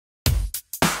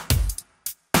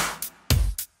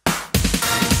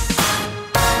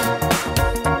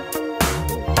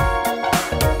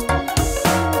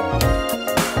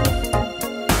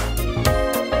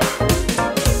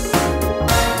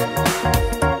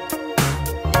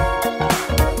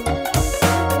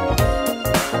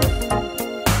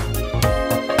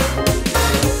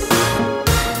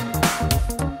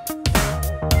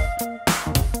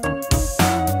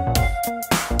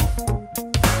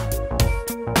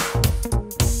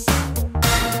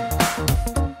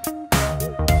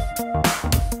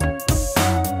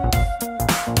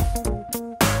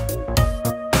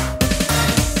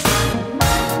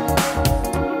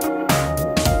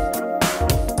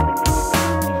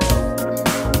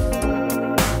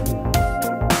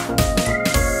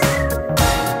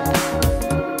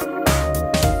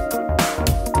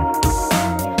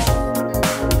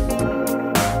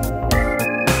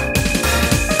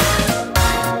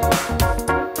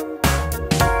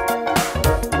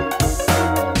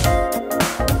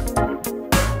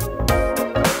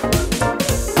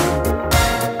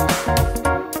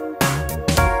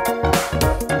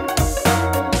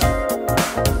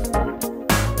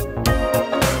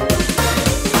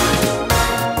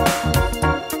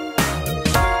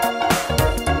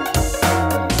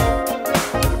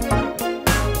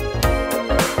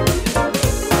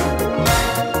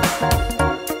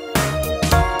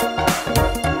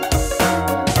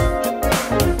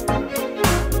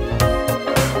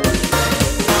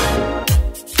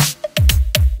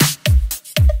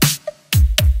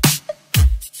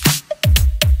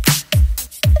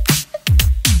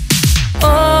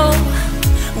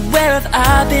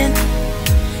been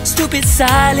stupid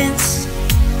silence.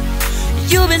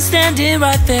 You've been standing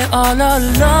right there all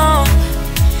along,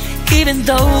 even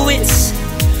though it's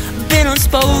been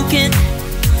unspoken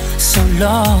so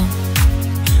long.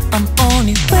 I'm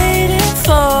only waiting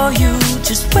for you,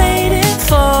 just waiting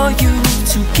for you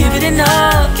to give it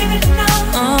enough.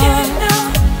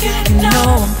 You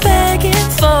know I'm begging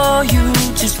for you,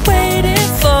 just waiting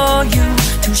for you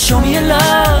to show me your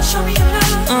love.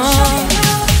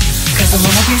 Cause I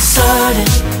wanna be certain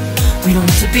we don't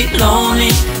have to be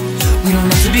lonely, we don't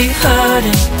have to be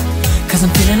hurting. Cause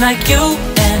I'm feeling like you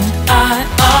and I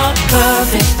are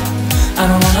perfect. I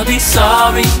don't wanna be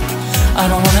sorry, I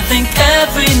don't wanna think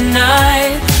every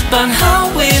night about how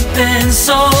we've been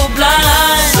so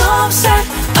blind. So upset,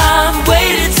 I've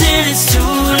waited till it's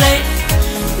too late.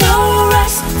 No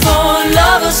rest for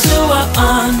lovers who are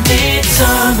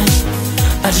undetermined.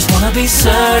 I just wanna be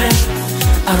certain,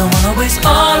 I don't wanna waste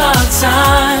all our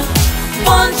time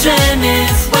wondering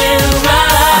if we're right.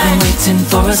 I've been waiting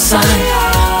for a sign,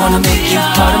 wanna make you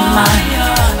part of mine.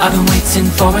 I've been waiting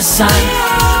for a sign,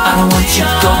 I don't want you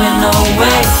going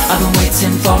away. I've been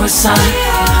waiting for a sign,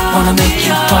 wanna make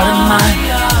you part of mine.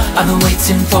 I've been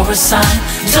waiting for a sign.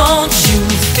 Don't you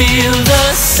feel the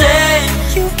same?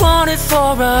 You want it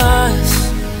for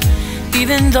us,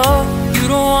 even though you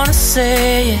don't wanna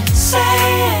say it.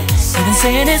 You've been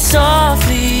saying it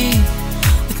softly,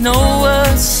 with no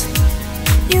words.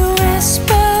 You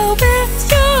whisper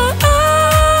with your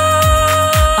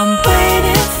eyes. I'm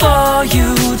waiting for you,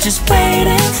 just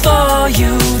waiting for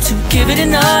you to give it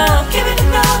enough.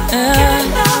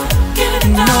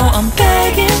 You know I'm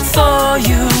begging for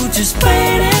you, just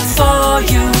waiting for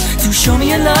you to show me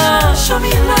your love,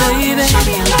 baby.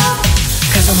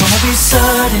 Cause I wanna be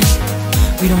certain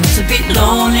we don't have to be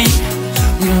lonely,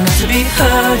 we don't have to be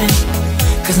hurting.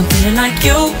 Cause I'm feeling like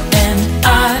you and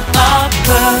I are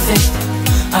perfect.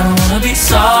 I don't wanna be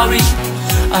sorry,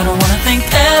 I don't wanna think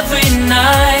every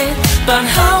night about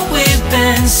how we've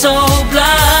been so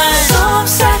blind. So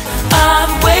upset,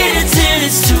 I've waited till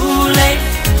it's too late.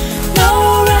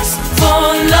 No rest for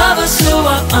lovers who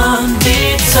are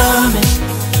undetermined.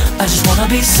 I just wanna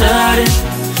be certain,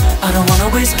 I don't wanna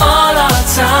waste all our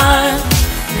time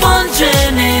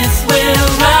wondering if we're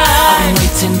right. I've been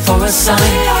waiting for a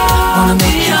sign, wanna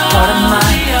make you part of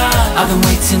mine. I've been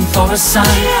waiting for a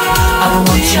sign, I don't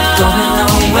want you going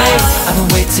away. I've been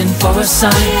waiting for a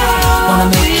sign, wanna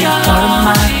make you part of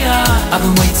mine. I've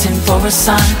been waiting for a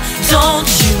sign. Don't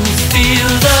you feel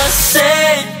the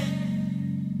same?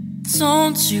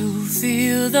 Don't you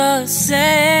feel the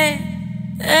same?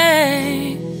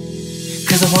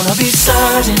 Cause I wanna be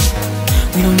certain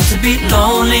we don't have to be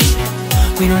lonely,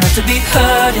 we don't have to be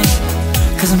hurting.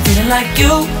 Cause I'm feeling like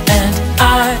you and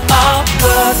I are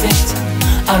perfect.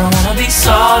 I don't wanna be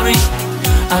sorry,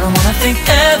 I don't wanna think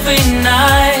every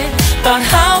night about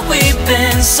how we've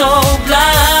been so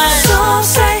blind. Some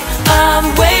say I've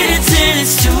waited till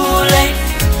it's too late.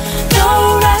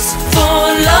 No rest for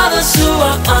lovers who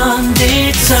are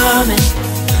undetermined.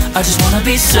 I just wanna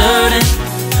be certain,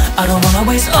 I don't wanna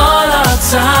waste all our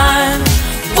time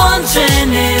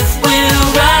wondering if we're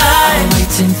right. I've been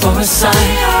waiting for a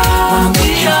sign, wanna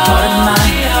make you part of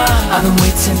mine. I've been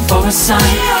waiting for a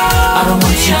sign, I don't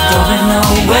want you going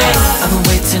away. I've been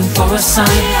waiting for a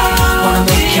sign, wanna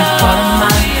make you part of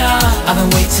mine. I've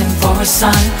been waiting for a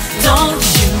sign. Don't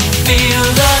you feel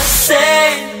the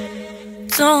same?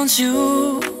 Don't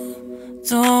you?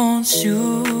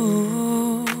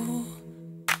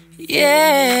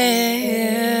 Yeah.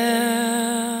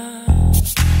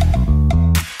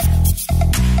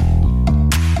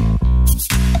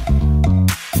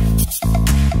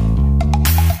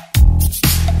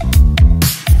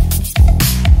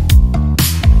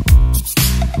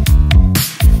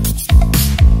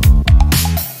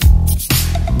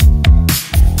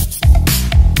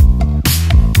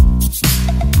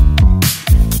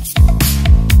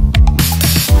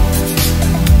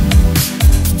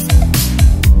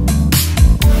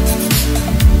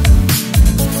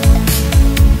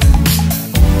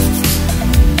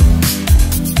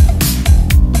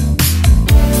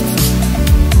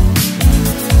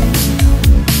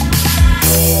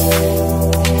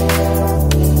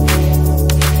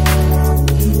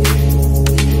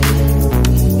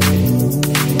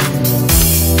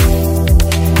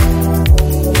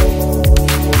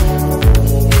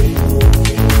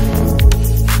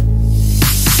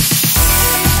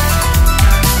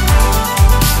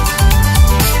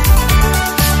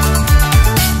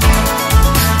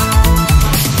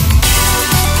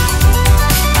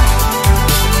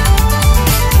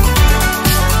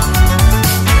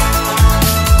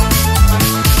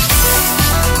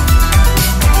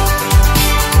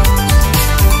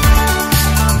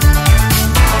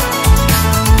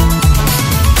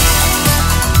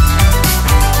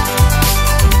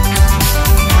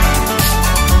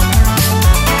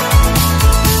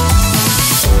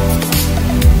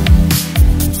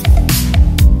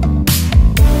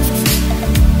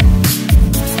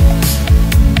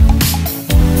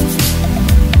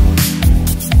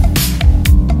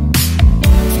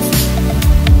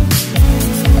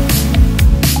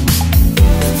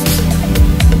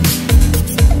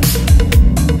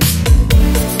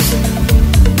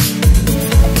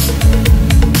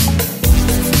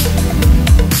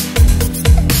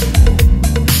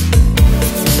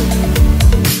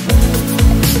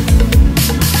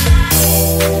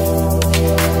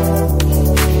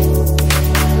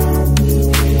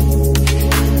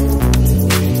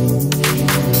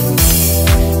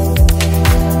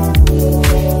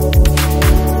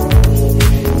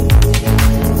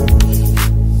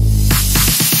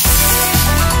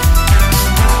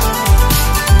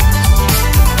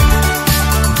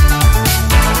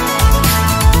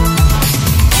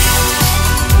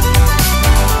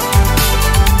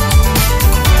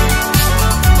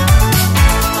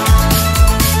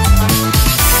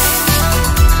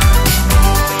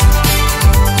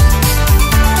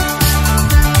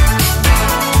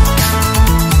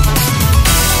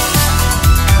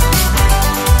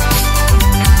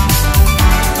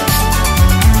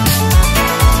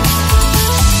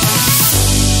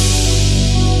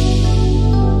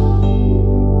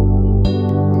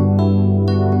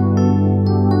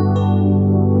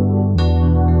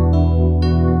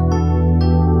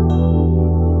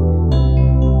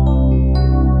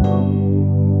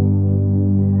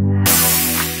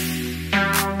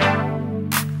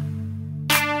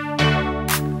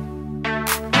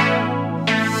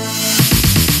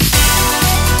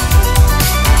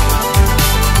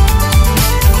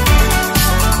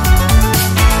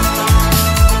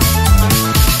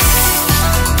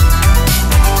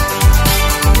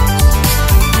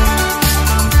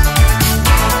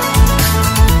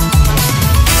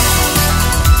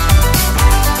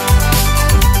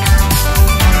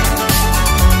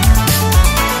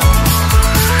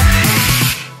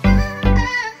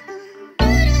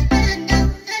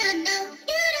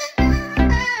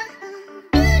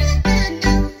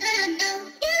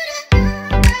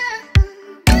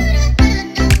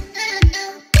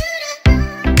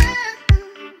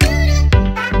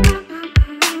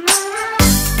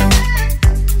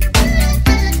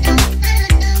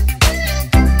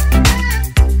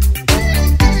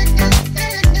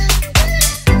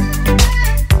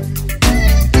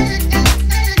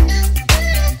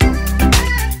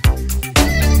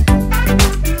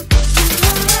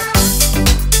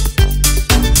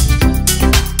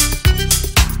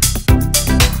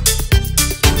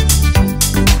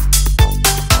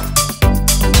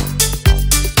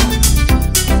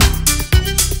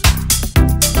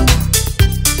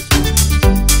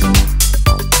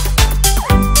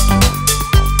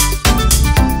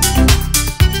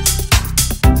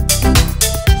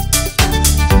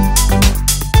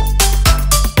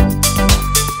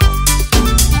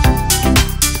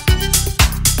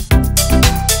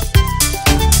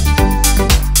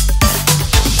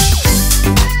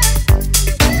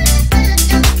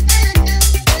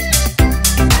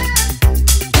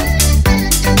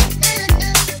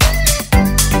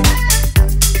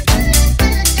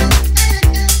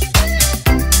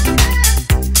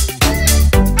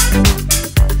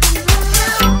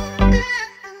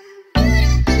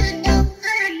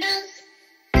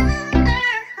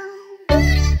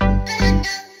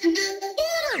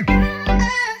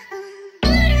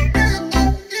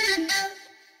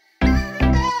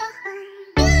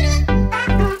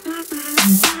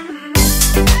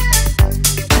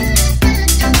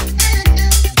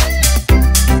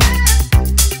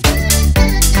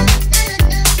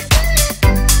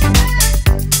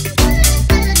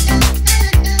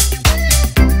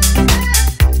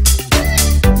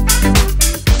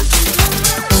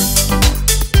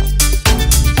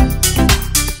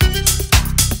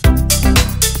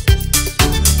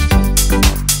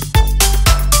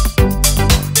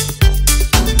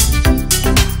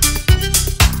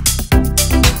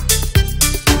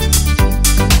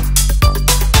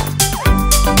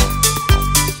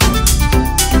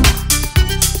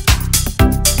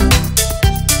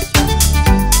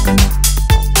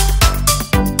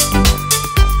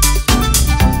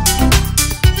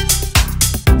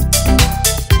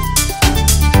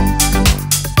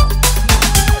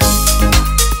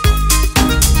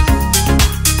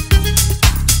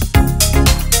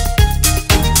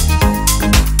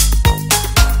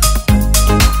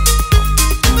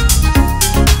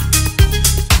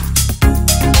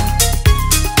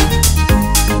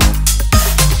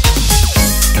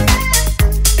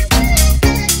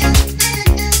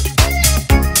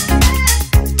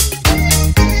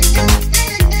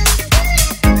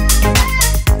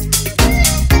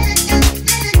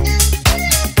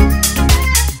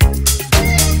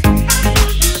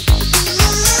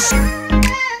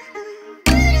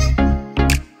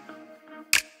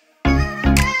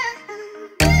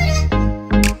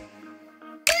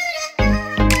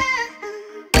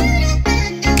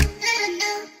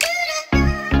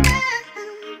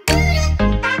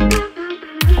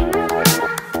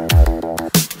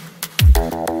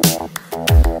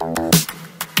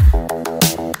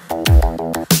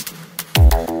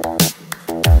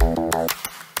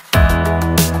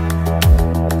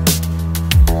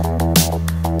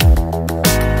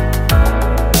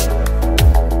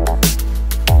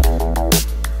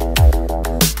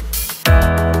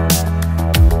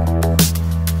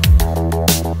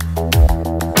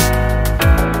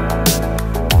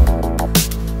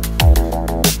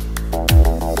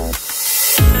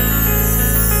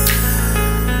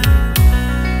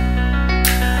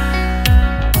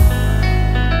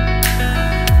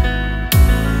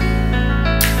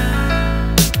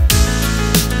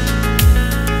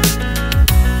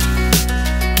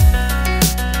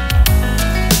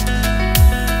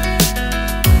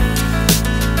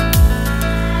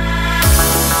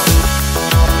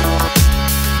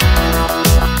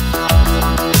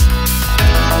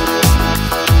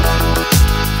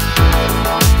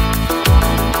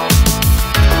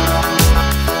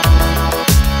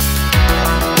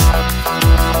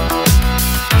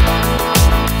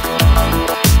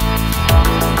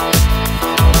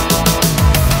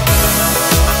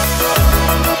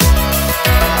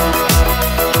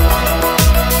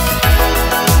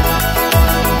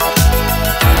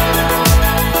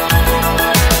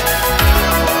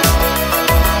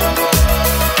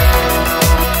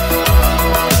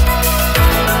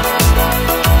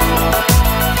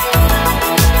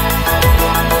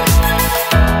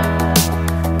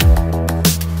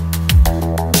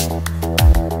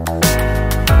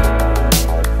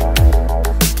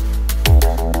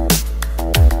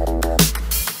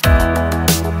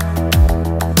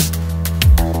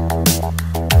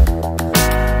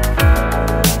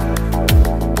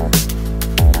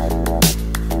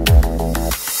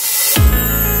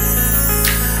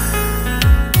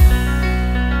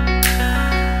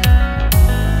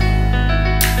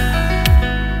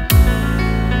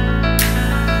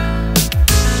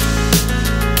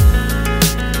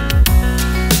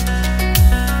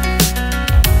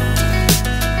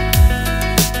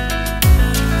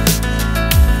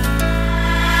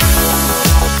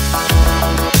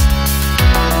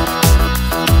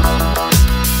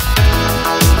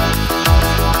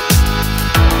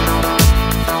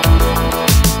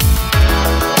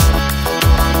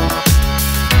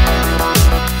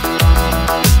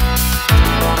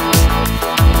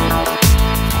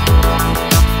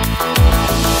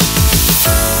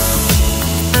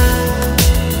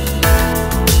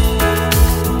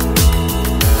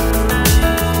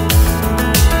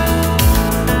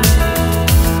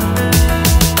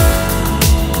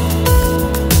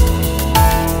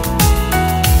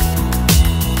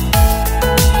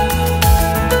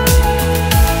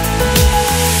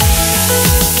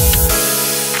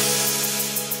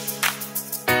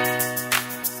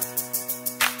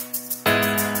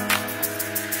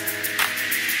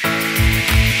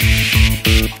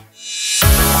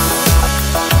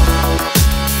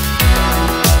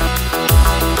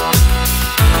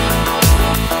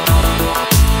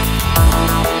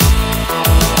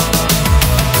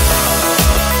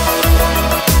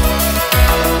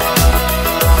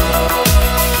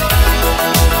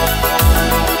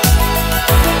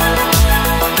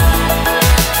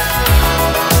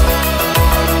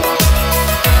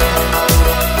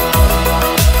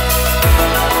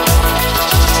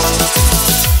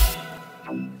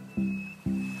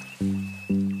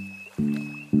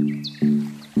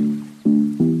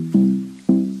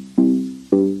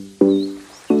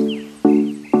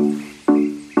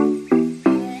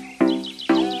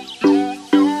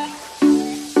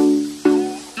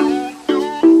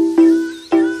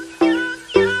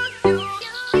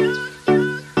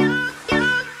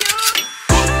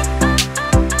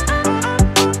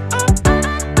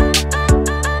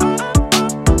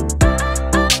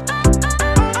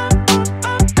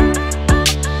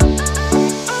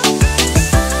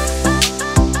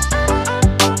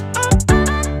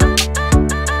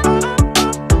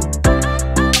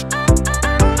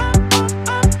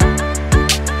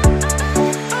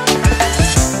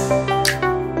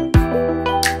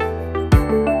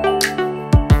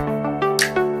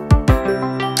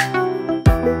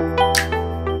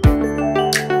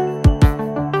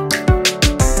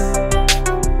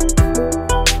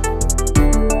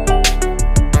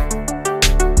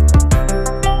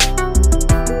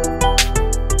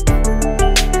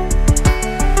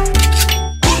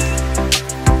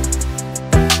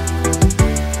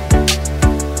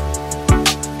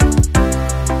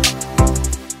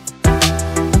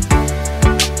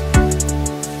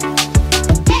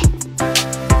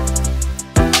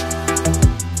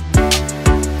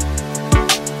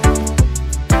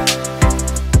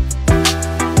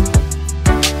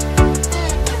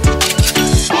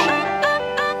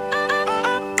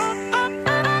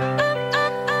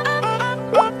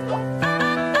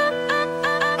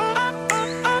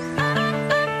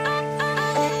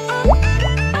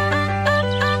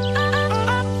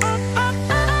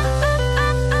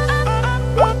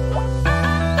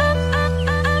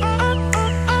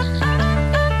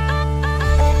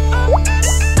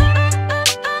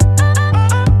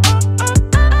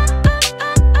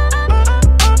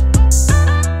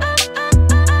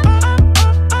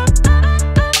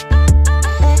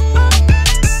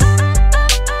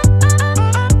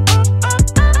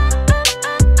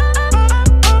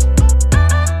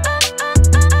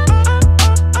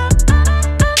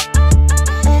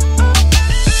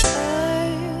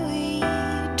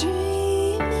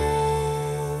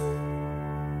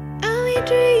 we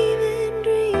dreaming,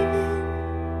 dreaming?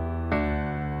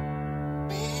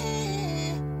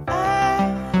 Are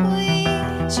we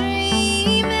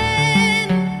dreaming?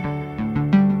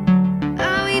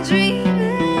 Are we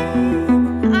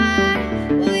dreaming? Are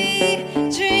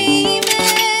we dreaming?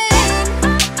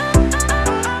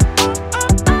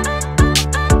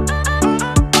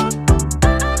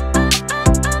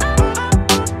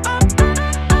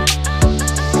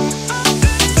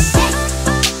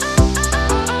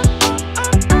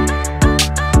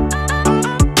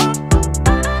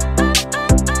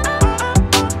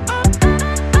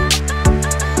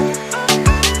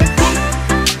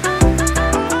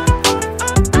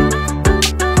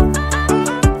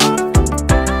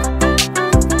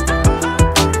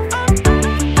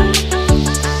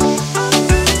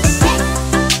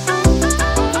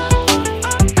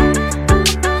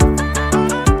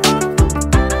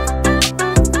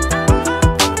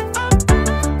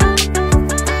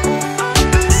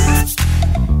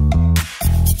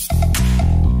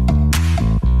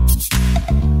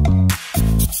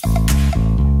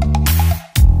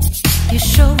 You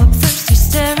show up thirsty,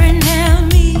 staring at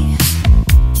me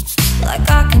like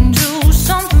I can do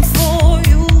something for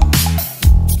you.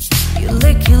 You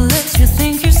lick your lips, you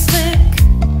think you're slick.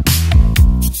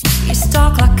 You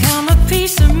stalk like I'm a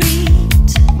piece of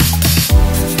meat.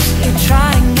 You're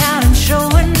trying out and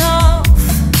showing off,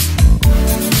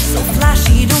 so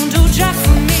flashy, don't do jack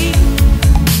for me.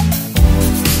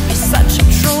 You're such a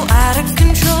troll, out of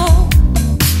control.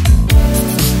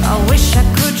 I wish I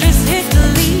could just hit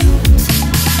delete.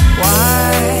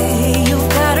 Why you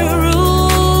gotta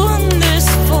ruin this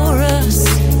for us?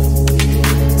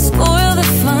 Spoil the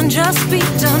fun, just be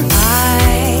done.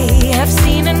 I have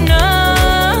seen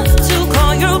enough to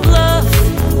call your bluff.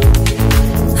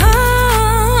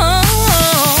 Oh,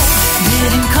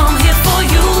 didn't come here for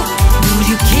you. Dude,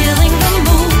 you killing the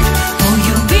mood. Oh,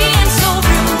 you being so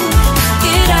rude.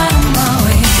 Get out of my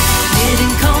way.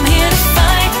 Didn't come here to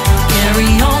fight. Carry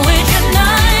on with your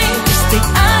night. Stay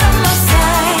out of my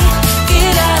sight.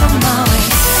 Get out of my way.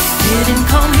 Didn't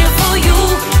come here for you.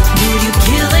 Dude, you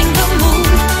killing the mood.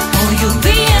 Oh, you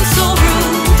being so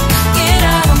rude. Get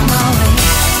out of my way.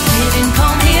 Didn't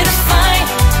come here to fight.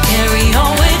 Carry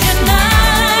on with your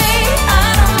night.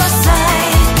 Out of my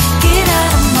sight. Get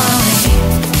out of my way.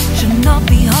 Should not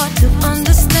be hard to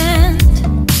understand.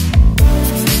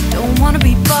 Don't wanna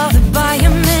be bothered by a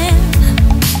man.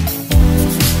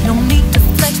 No need to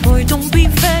flex, boy, don't be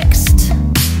vexed.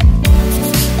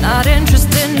 Not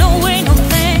interested, no way, no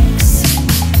thanks.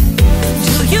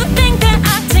 Do you think that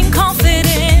acting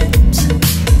confident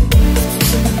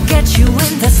get you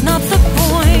in? That's not the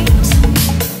point.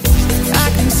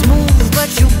 Acting smooth, but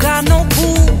you got no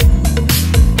cool.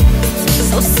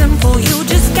 So simple, you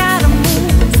just gotta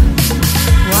move.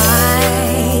 Why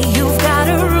you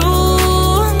gotta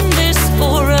ruin this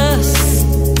for us?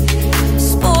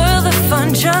 Spoil the fun,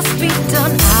 just be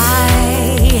done.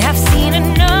 I have seen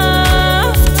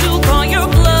enough to call your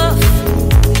bluff.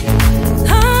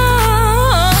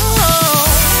 Oh,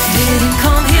 didn't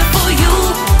come here for you.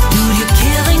 Dude, you're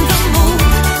killing the mood.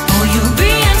 Oh, you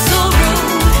being so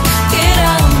rude. Get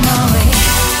out of my way.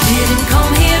 Didn't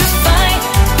come here to fight.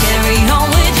 Carry on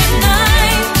with your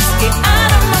night. Get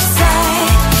out of my sight.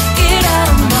 Get out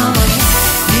of my way.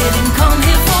 Didn't come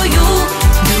here for you.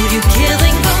 Dude, you're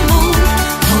killing the mood.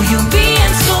 Oh, you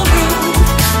being so rude.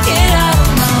 Get out of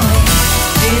my way.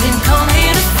 Didn't come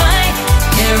here to fight.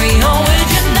 Carry on with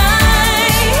your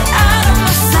night. Out of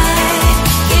my sight.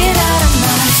 Get out of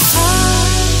my sight.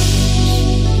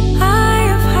 I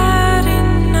have had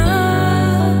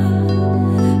enough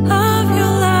of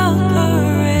your loud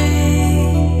parade.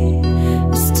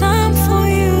 It's time for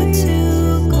you to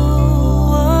go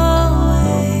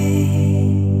away.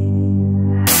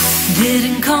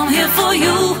 Didn't come here for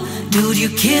you. Dude,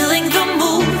 you're killing the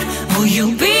mood. Oh, you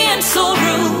being so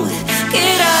rude.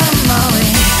 Get out of my way.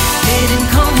 Didn't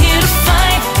come here to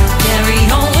fight. Carry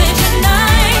on with your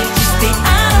night. Stay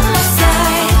out of my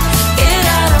sight. Get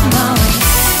out of my way.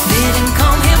 Didn't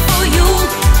come here for you.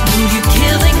 Dude, you're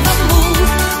killing the mood.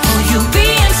 Oh, you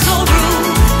being so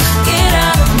rude. Get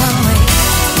out of my way.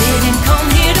 Didn't come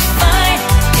here to fight.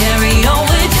 Carry on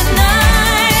with your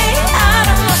night. Out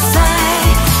of my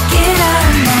sight. Get out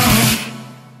of my way.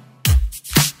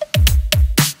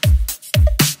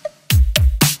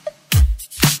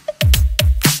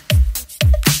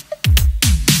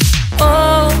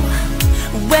 Oh,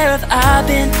 where have I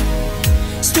been?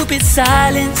 Stupid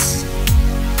silence.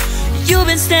 You've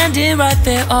been standing right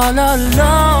there all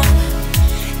along.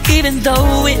 Even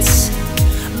though it's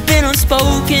been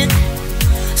unspoken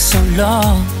so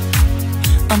long,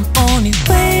 I'm only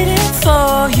waiting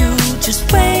for you to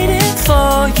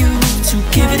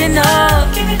it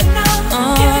enough.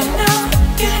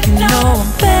 You know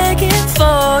I'm begging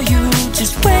for you,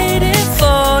 just waiting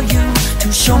for you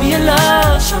to show me your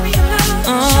love.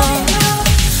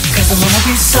 Cause I wanna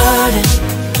be certain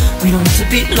we don't have to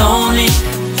be lonely,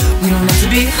 we don't have to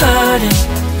be hurting.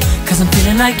 Cause I'm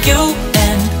feeling like you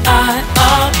and I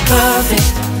are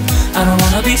perfect. I don't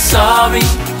wanna be sorry,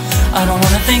 I don't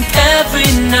wanna think every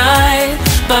night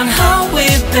about how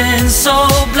we've been so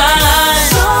blind.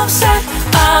 So upset,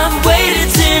 I've waited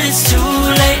till it's too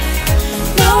late.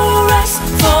 No rest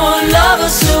for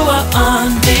lovers who are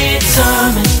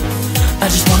undetermined. I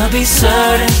just wanna be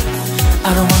certain,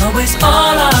 I don't wanna waste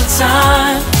all our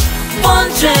time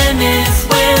wondering if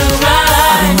we're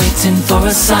right. I've been waiting for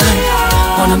a sign,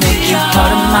 wanna make you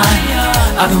part of mine.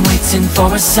 I've been waiting for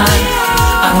a sign,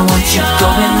 I don't want you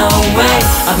going away.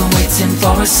 I've been waiting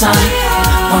for a sign,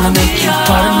 wanna make you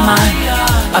part of mine.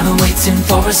 I've been waiting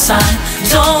for a sign.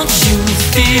 Don't you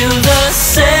feel the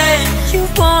same? You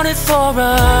want it for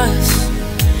us,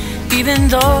 even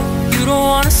though you don't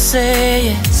wanna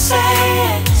say it.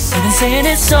 I've been saying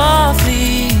it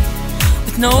softly,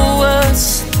 with no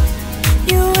words.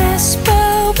 You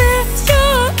whisper with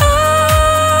your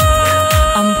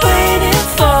eyes. I'm waiting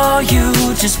for you,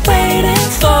 just waiting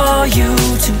for you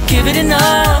to give it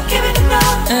enough.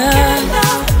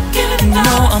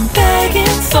 No, I'm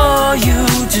begging for you,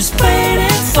 just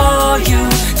waiting for you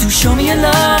to show me your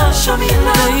love,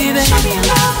 baby.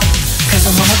 Cause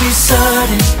I wanna be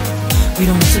certain we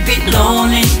don't have to be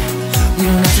lonely, we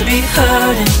don't have to be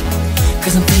hurting.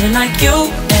 Cause I'm feeling like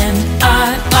you and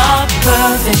I are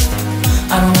perfect.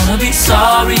 I don't wanna be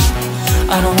sorry,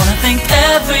 I don't wanna think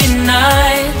every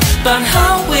night about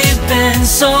how we've been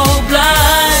so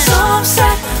blind. So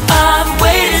upset, I've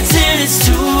waited till it's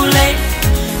too late.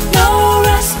 No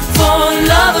rest for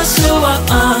lovers who are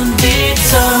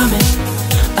undetermined.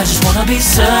 I just wanna be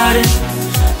certain,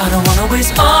 I don't wanna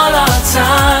waste all our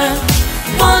time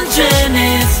wondering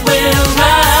if we're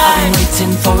right. I've been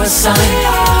waiting for a sign,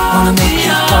 wanna make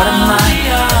you part of mine.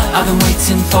 I've been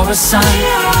waiting for a sign,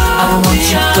 I don't want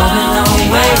you going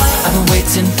away. I've been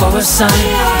waiting for a sign,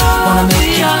 wanna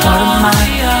make you part of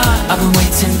mine. I've been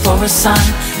waiting for a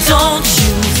sign. Don't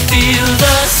you feel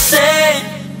the same?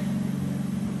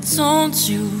 Don't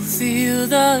you feel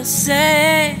the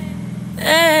same?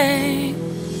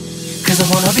 Cause I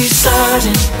wanna be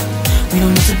certain we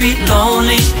don't have to be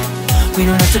lonely, we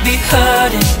don't have to be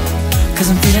hurting. Cause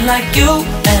I'm feeling like you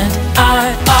and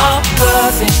I are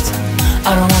perfect.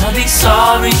 I don't wanna be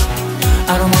sorry,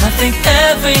 I don't wanna think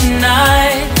every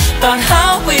night about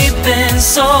how we've been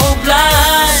so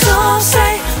blind. So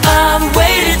say I've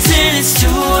waited till it's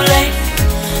too late.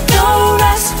 No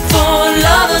rest for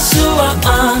lovers who are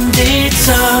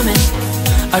undetermined.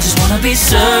 I just wanna be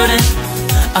certain,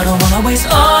 I don't wanna waste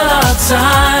all our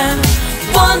time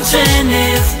wondering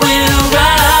if we're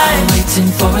right. I've been waiting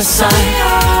for a sign,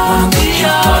 wanna make you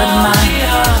part of mine.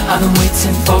 I've been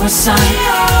waiting for a sign,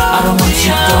 I don't want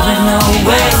you going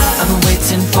away. I've been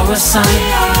waiting for a sign,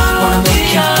 wanna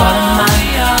make you part of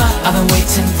mine. I've been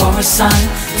waiting for a sign.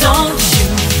 Don't you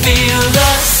feel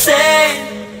the same?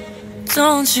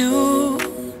 Don't you,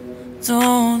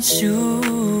 don't you?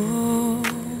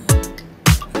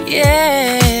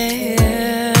 Yeah.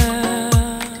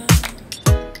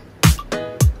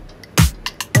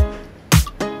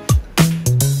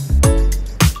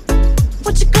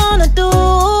 What you gonna do?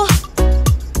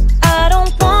 I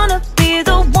don't wanna be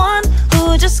the one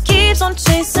who just keeps on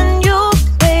chasing you,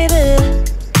 baby.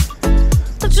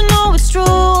 Don't you know it's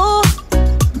true?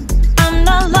 I'm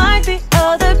not like the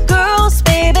other girls,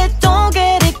 baby, don't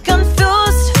get it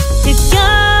confused. You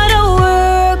gotta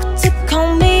work to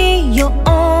call me your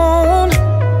own.